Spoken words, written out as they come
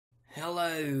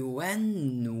Hello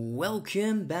and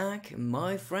welcome back,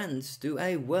 my friends, to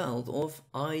a world of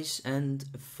ice and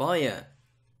fire.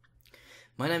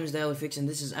 My name is Dailyfix and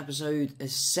this is episode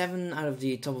 7 out of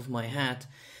the top of my head.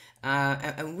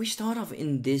 And we start off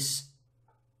in this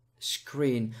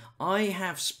screen. I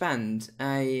have spent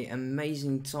an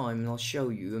amazing time, and I'll show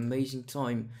you, amazing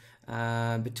time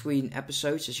between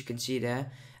episodes, as you can see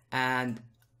there. And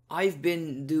I've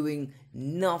been doing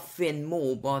nothing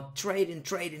more but trading.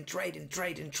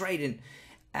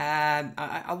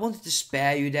 I wanted to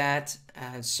spare you that,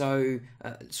 so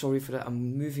sorry for that.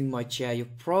 I'm moving my chair. You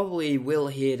probably will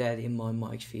hear that in my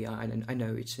mic feed. I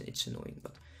know it's annoying,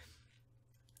 but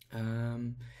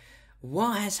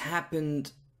what has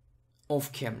happened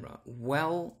off camera?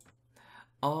 Well,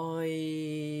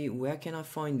 where can I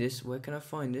find this?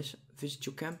 Visit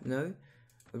your camp? No.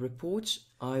 Reports.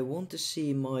 I want to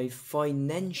see my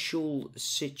financial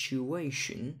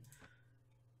situation.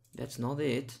 That's not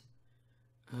it.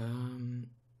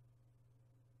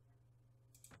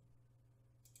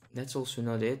 That's also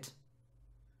not it.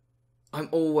 I'm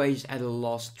always at a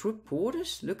loss. Troop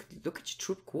quarters. Look at your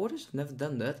troop quarters. I've never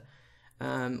done that.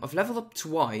 I've leveled up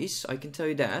twice, I can tell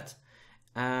you that.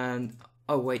 And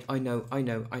oh wait, I know.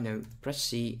 Press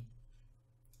C.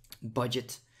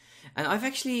 Budget. And I've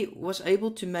actually was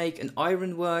able to make an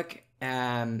ironwork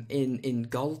in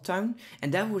Galtown,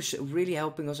 and that was really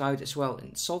helping us out as well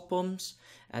in salt bombs.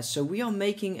 So we are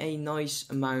making a nice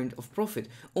amount of profit.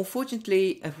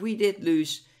 Unfortunately, we did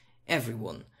lose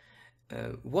everyone.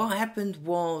 What happened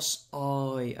was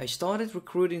I started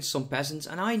recruiting some peasants,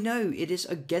 and I know it is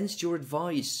against your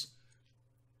advice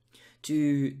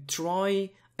to try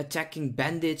attacking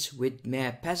bandits with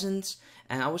mere peasants,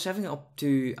 and I was having up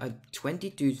to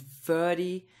 20 to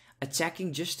 30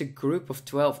 attacking just a group of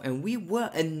 12, and we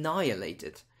were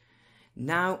annihilated.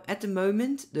 Now at the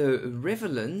moment the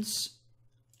Riverlands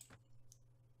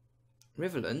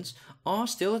are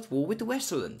still at war with the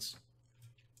Westerlands,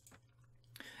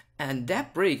 and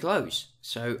they're pretty close,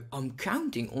 so I'm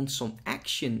counting on some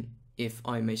action, if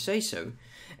I may say so.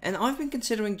 And I've been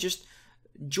considering just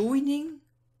joining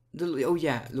oh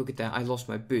yeah, look at that, I lost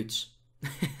my boots.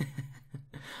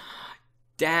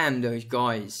 Damn those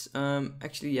guys.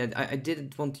 Actually, yeah, I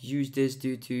didn't want to use this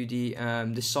due to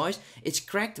the size. It's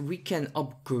cracked. We can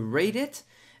upgrade it,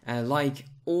 like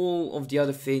all of the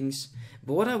other things.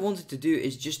 But what I wanted to do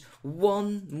is just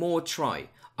one more try.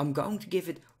 I'm going to give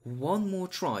it one more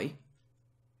try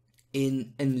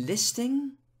in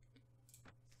enlisting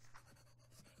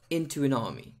into an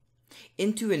army.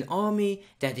 Into an army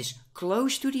that is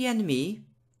close to the enemy.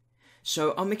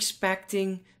 So I'm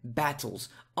expecting battles.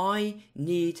 I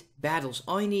need battles.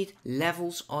 I need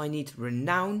levels. I need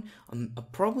renown. I'm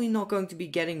probably not going to be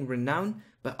getting renown,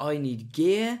 but I need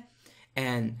gear.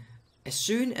 And as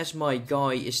soon as my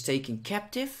guy is taken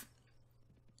captive,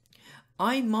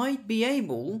 I might be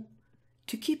able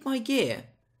to keep my gear.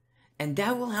 And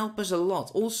that will help us a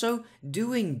lot. Also,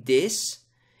 doing this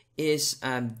is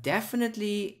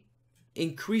definitely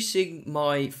increasing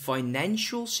my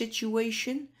financial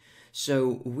situation,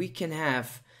 so we can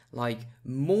have like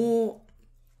more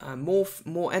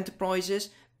enterprises,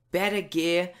 better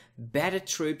gear, better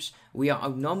troops. We are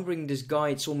outnumbering this guy.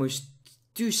 It's almost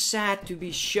too sad to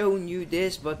be showing you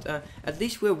this, but at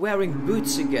least we're wearing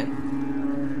boots again.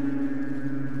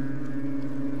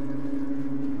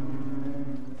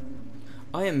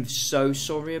 I am so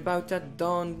sorry about that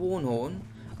darn Warnhorn.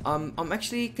 I'm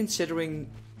actually considering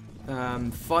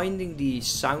finding the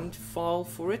sound file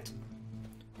for it.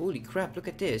 Holy crap, look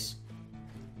at this.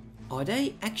 Are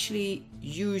they actually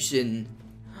using...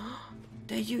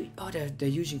 they're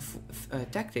using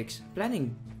tactics,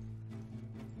 planning.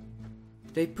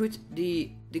 They put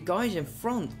the guys in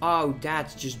front. Oh,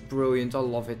 that's just brilliant. I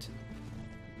love it.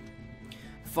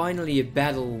 Finally a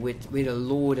battle with a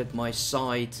lord at my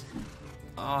side.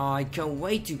 Oh, I can't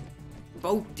wait to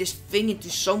poke this thing into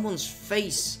someone's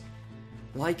face.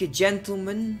 Like a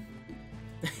gentleman.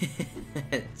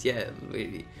 Yeah,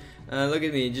 really. Look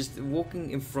at me, just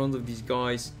walking in front of these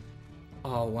guys.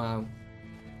 Oh wow.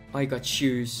 I got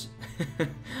shoes.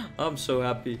 I'm so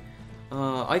happy.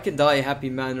 I can die a happy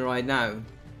man right now.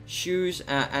 Shoes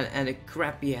and a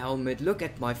crappy helmet. Look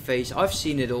at my face. I've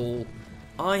seen it all.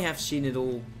 I have seen it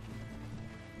all.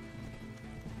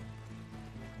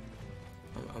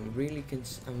 I'm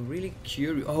really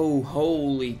curious. Oh,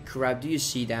 holy crap. Do you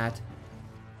see that?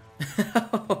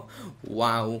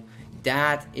 Wow,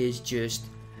 that is just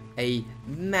a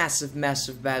massive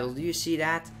battle. Do you see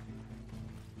that?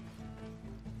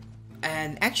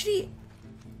 And actually,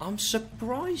 I'm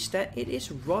surprised that it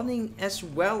is running as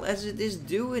well as it is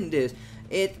doing this.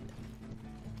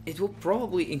 it will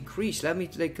probably increase. Let me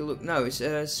take a look. No,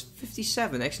 it's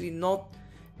 57. Actually, not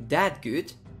that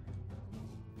good.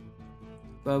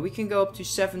 But we can go up to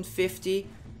 750.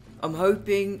 I'm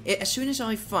hoping, as soon as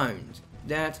I found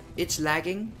that it's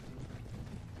lagging,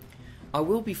 I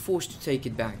will be forced to take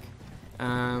it back.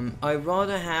 I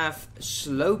rather have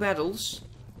slow battles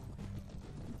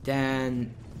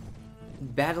than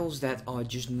battles that are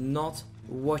just not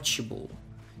watchable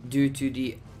due to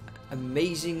the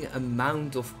amazing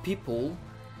amount of people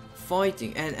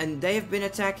fighting, and they have been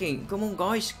attacking. Come on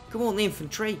guys, come on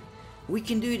infantry, we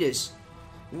can do this,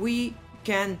 we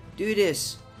can do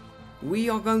this, we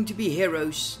are going to be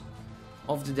heroes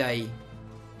of the day.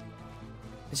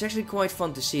 It's actually quite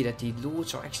fun to see that the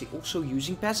lords are actually also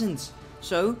using peasants.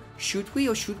 So should we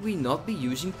or should we not be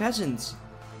using peasants?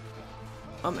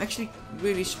 I'm actually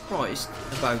really surprised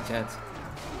about that.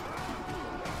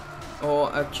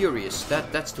 Or curious,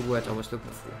 that's the word I was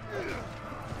looking for.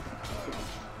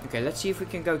 Okay, let's see if we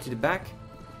can go to the back.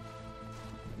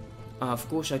 Of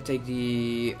course I take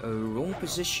the wrong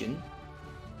position.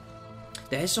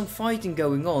 There is some fighting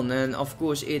going on, and of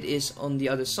course it is on the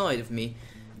other side of me.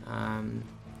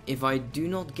 If I do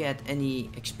not get any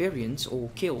experience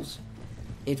or kills,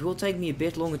 it will take me a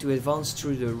bit longer to advance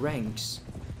through the ranks.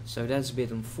 So that's a bit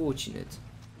unfortunate.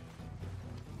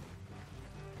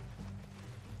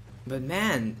 But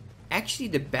man, actually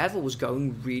the battle was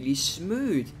going really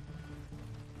smooth.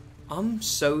 I'm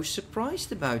so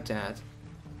surprised about that.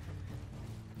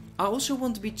 I also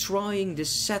want to be trying the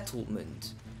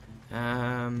settlement.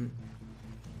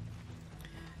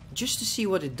 Just to see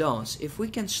what it does. If we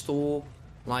can store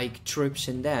like troops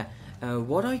in there.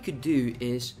 What I could do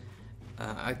is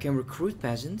I can recruit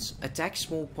peasants, attack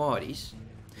small parties,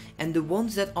 and the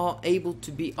ones that are able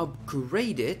to be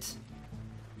upgraded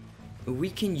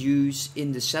we can use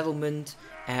in the settlement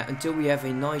until we have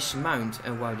a nice amount.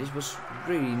 And wow, this was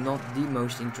really not the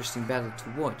most interesting battle to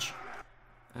watch.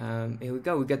 Here we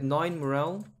go, we got 9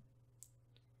 morale.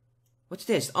 What's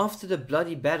this? After the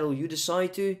bloody battle you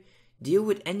decide to deal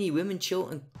with any women,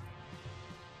 children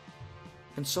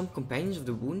and some companions of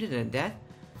the wounded and dead.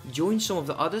 Join some of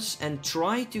the others and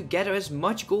try to gather as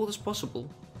much gold as possible.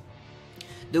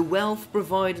 The wealth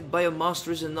provided by your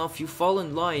master is enough. You fall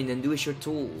in line and do as you're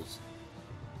told.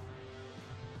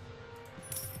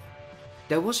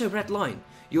 There was a red line.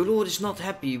 Your lord is not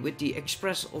happy with the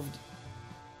expressness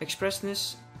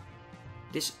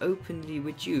this openly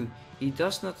with you. He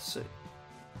does not say.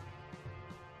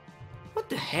 What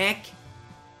the heck?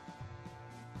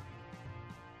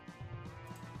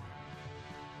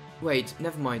 Wait,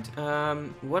 never mind.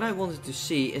 What I wanted to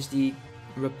see is the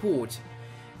report.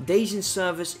 Days in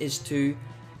service is 2.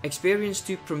 Experience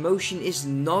 2. Promotion is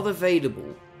not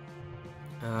available.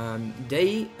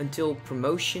 Day until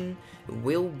promotion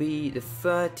will be the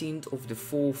 13th of the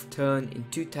 4th turn in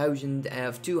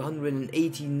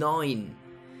 2289.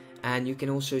 And you can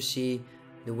also see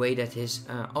the way that his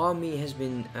army has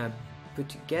been put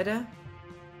together.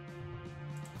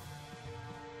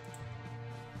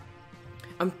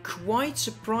 I'm quite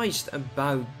surprised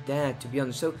about that, to be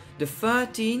honest. So the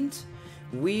 13th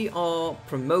we are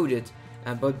promoted,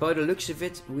 but by the looks of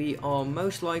it we are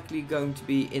most likely going to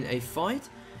be in a fight.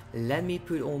 Let me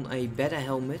put on a better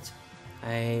helmet,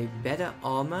 a better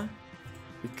armor.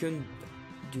 We can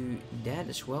do that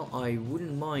as well. I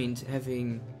wouldn't mind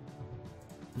having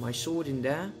my sword in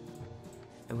there.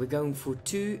 And we're going for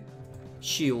 2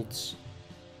 shields.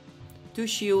 2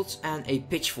 shields and a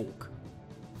pitchfork.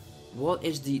 What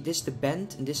is this is the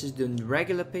bend and this is the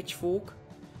regular pitchfork.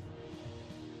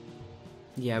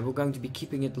 Yeah, we're going to be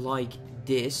keeping it like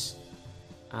this.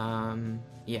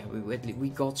 Yeah, we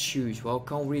got shoes. Well, I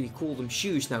can't really call them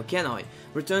shoes now, can I?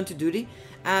 Return to duty.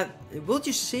 We'll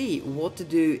just see what to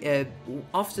do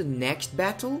after the next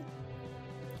battle.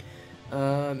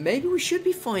 Maybe we should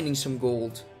be finding some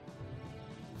gold.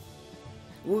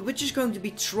 We're just going to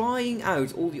be trying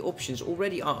out all the options.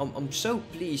 Already I'm so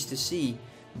pleased to see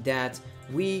that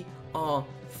we are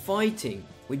fighting.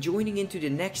 We're joining into the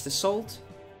next assault.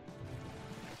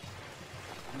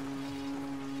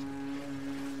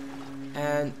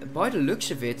 And by the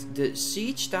looks of it, the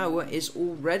siege tower is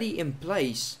already in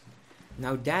place.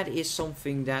 Now that is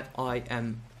something that I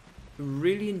am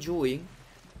really enjoying.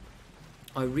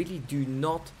 I really do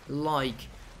not like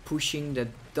pushing the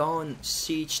darn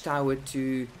siege tower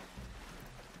to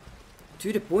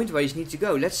the point where it needs to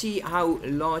go. Let's see how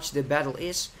large the battle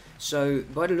is. So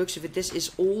by the looks of it, this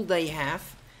is all they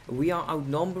have. We are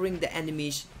outnumbering the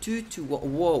enemies 2 to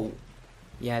 1. Whoa.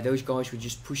 Yeah, those guys were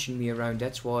just pushing me around.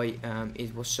 That's why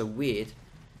it was so weird.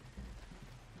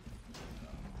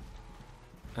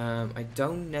 I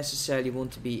don't necessarily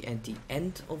want to be at the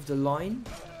end of the line.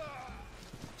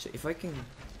 So if I can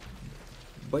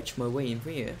budge my way in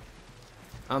here.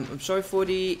 I'm sorry for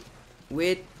the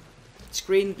weird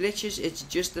screen glitches. It's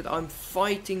just that I'm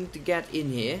fighting to get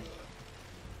in here.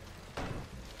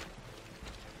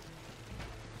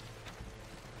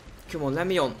 Come on, let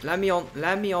me on, let me on,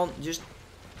 let me on. Just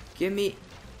give me...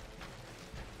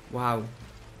 Wow.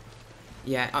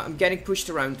 Yeah, I'm getting pushed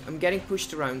around. I'm getting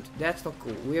pushed around. That's not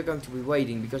cool. We are going to be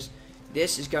waiting because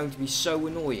this is going to be so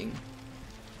annoying.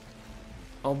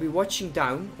 I'll be watching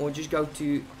down or just go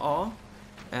to R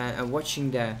and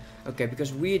watching there. Okay,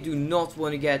 because we do not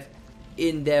want to get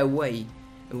in their way.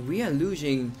 And we are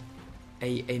losing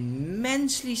a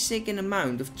immensely sickening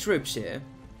amount of troops here.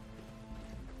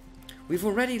 We've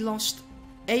already lost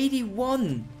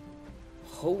 81.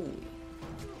 Holy.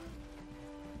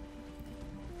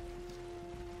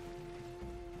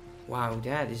 Wow,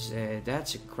 that's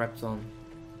a crap ton.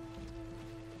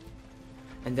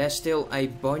 And there's still a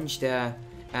bunch there.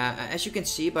 As you can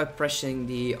see by pressing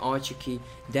the archer key,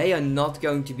 they are not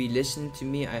going to be listening to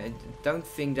me. I don't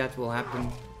think that will happen.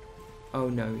 Oh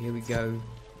no, here we go.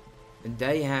 And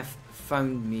they have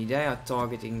found me. They are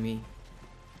targeting me.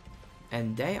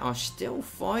 And they are still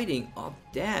fighting up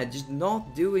there, just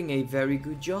not doing a very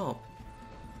good job.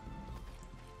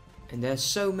 And there's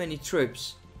so many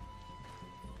troops.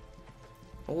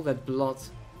 All that blood.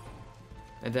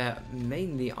 And they're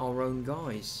mainly our own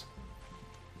guys.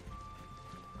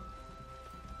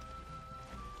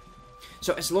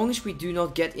 So as long as we do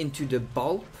not get into the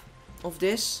bulb of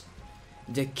this,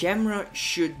 the camera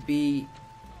should be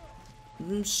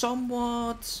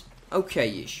somewhat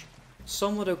okay-ish.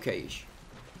 Somewhat okay-ish.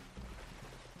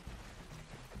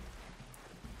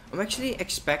 I'm actually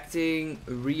expecting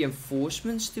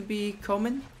reinforcements to be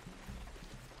coming.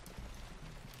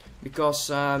 Because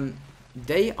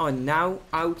they are now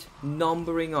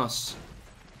outnumbering us.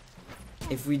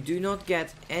 If we do not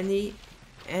get any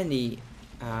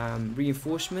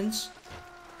reinforcements,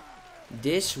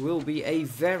 this will be a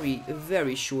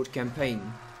very short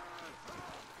campaign.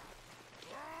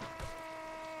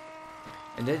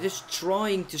 And they're just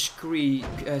trying to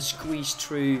squeeze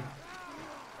through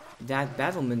that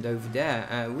battlement over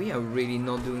there. We are really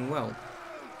not doing well.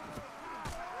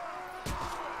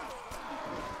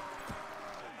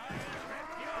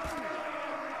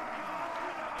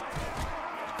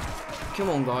 Come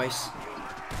on, guys.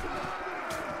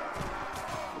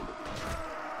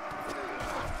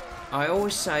 I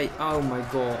always say, oh my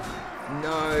god.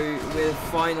 No, we're the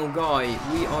final guy.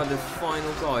 We are the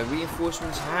final guy.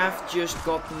 Reinforcements have just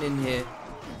gotten in here.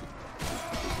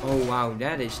 Oh wow,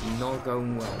 that is not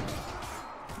going well.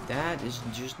 That is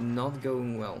just not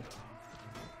going well.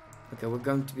 Okay, we're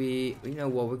going to be... You know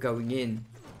what, we're going in.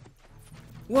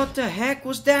 What the heck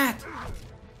was that?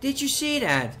 Did you see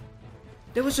that?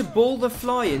 There was a boulder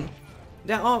flying.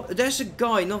 There's a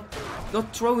guy not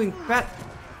throwing pat.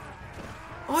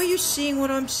 Are you seeing what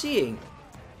I'm seeing?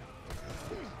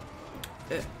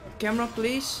 Camera,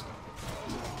 please.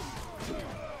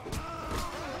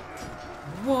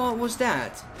 What was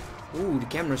that? Ooh, the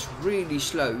camera's really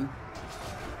slow.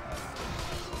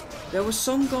 There was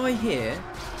some guy here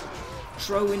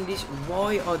throwing this.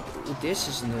 Why are... Oh, this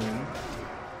is annoying.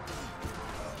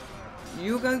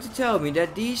 You're going to tell me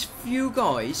that these few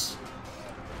guys...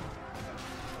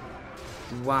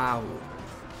 Wow.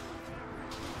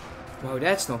 Wow,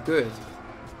 that's not good.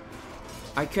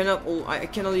 I cannot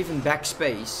even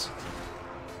backspace.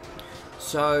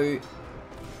 So,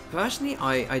 personally,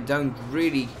 I don't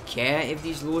really care if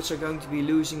these lords are going to be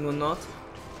losing or not.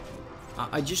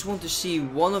 I just want to see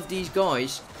one of these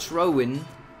guys throwing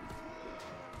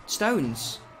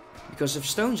stones. Because if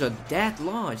stones are that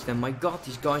large, then my god,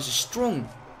 these guys are strong.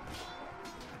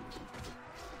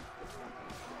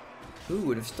 Who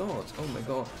would have thought? Oh my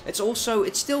god.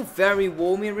 It's still very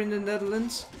warm here in the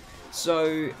Netherlands.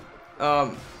 So, I'm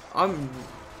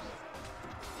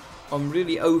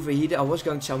really overheated. I was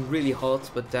going to sound really hot,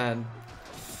 but then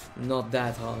not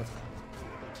that hot.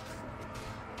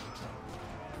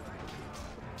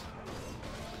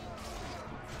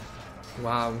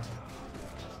 Wow.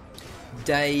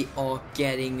 They are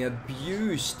getting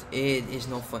abused. It is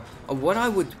not fun. What I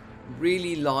would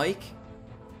really like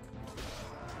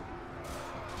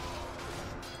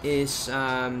is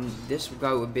this will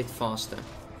go a bit faster.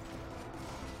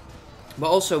 But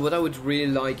also what I would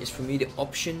really like is for me the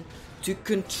option to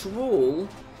control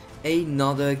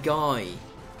another guy.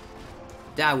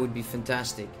 That would be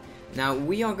fantastic. Now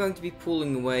we are going to be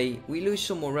pulling away. We lose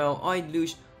some morale. I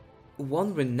lose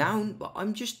one renown, but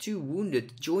I'm just too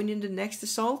wounded. Join in the next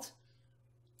assault?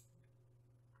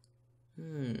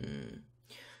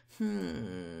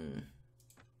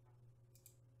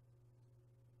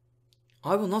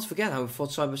 I will not forget how we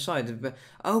fought side by side.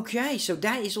 Okay, so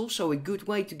that is also a good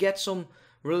way to get some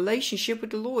relationship with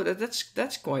the Lord.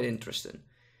 That's quite interesting.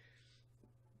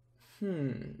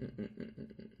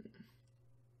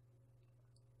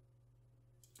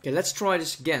 Okay, let's try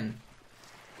this again.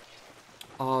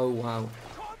 Oh, wow.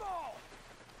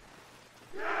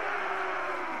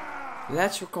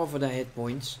 Let's recover the hit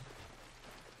points.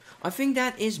 I think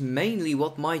that is mainly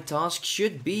what my task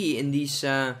should be in these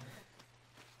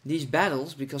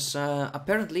battles, because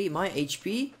apparently my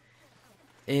HP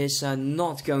is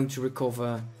not going to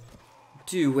recover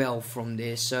too well from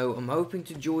this. So I'm hoping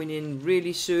to join in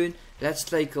really soon. Let's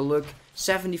take a look.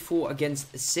 74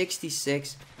 against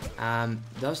 66.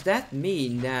 Does that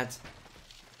mean that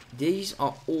these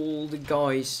are all the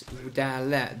guys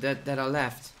that are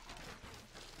left?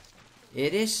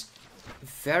 It is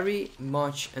very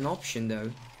much an option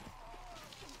though.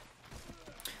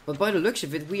 But by the looks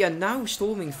of it, we are now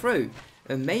storming through.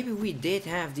 Maybe we did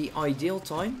have the ideal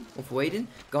time of waiting.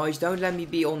 Guys, don't let me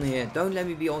be on here. Don't let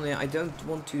me be on here. I don't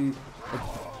want to...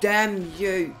 damn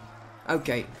you.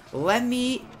 Okay, let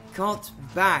me cut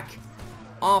back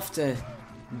after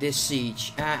this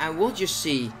siege. And we'll just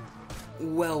see.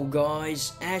 Well,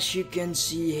 guys, as you can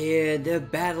see here, the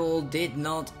battle did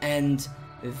not end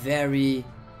very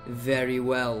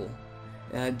well.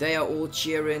 They are all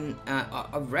cheering.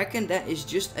 I reckon that is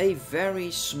just a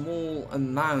very small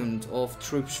amount of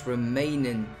troops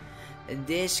remaining.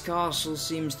 This castle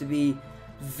seems to be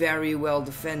very well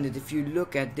defended. If you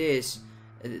look at this,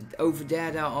 over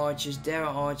there are archers, there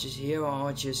are archers, here are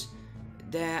archers.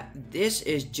 This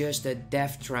is just a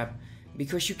death trap,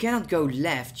 because you cannot go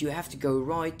left. You have to go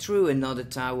right through another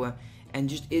tower and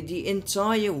just the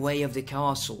entire way of the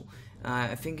castle.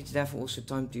 I think it's therefore also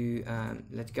time to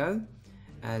let go.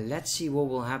 Let's see what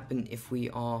will happen if we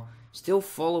are still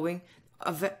following.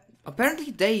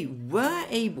 Apparently they were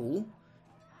able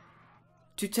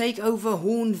to take over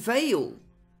Hornvale.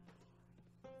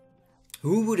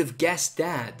 Who would have guessed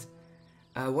that?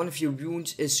 One of your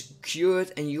wounds is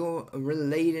cured and your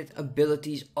related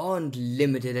abilities aren't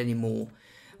limited anymore.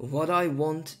 What I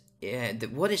want,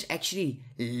 what is actually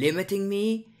limiting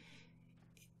me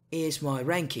is my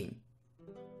ranking.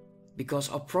 Because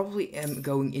I probably am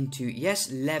going into,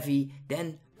 yes, Levy,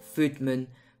 then Footman.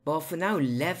 But for now,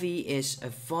 Levy is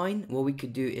fine. What we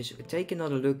could do is take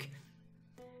another look.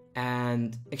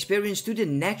 And experience to the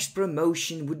next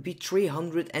promotion would be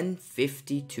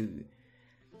 352.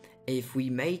 If we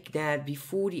make that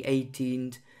before the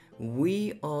 18th,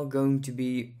 we are going to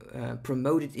be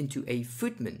promoted into a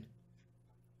Footman.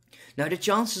 Now, the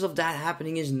chances of that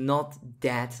happening is not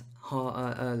that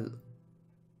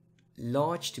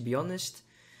large, to be honest.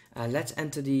 Let's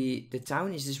enter the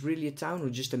town. Is this really a town or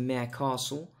just a mere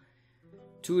castle?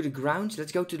 To the grounds.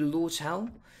 Let's go to the Lord's Hell.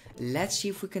 Let's see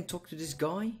if we can talk to this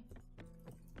guy.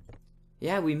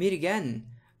 Yeah, we meet again.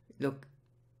 Look,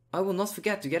 I will not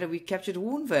forget. Together we captured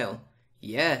Hornvale.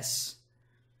 Yes.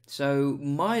 So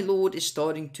my lord is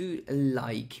starting to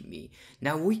like me.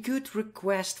 Now we could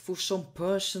request for some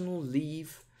personal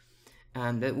leave.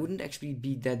 And that wouldn't actually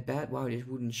be that bad. Wow, this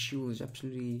wooden shield is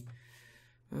absolutely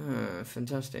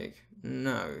fantastic.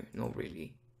 No, not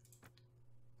really.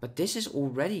 But this is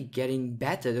already getting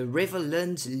better. The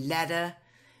Riverlands ladder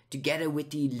together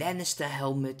with the Lannister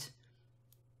helmet.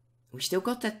 We still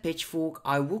got that pitchfork.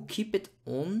 I will keep it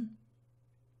on.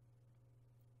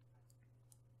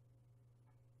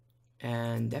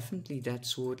 And definitely that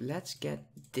sword. Let's get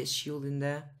this shield in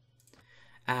there.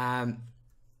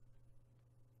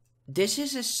 This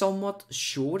is a somewhat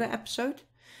shorter episode.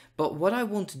 But what I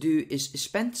want to do is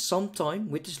spend some time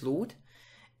with this lord.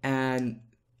 And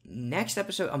next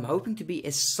episode I'm hoping to be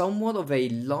a somewhat of a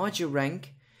larger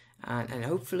rank. And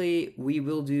hopefully we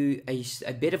will do a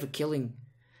bit of a killing.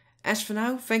 As for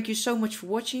now, thank you so much for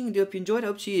watching. I hope you enjoyed. I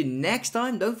hope to see you next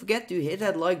time. Don't forget to hit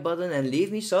that like button and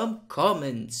leave me some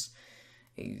comments.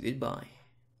 Goodbye.